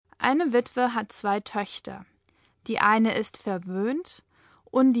Eine Witwe hat zwei Töchter. Die eine ist verwöhnt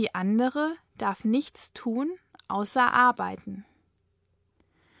und die andere darf nichts tun, außer arbeiten.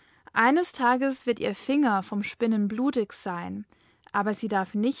 Eines Tages wird ihr Finger vom Spinnen blutig sein, aber sie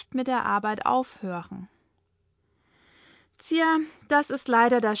darf nicht mit der Arbeit aufhören. Tja, das ist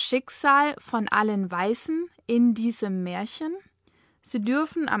leider das Schicksal von allen Waisen in diesem Märchen. Sie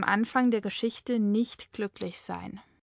dürfen am Anfang der Geschichte nicht glücklich sein.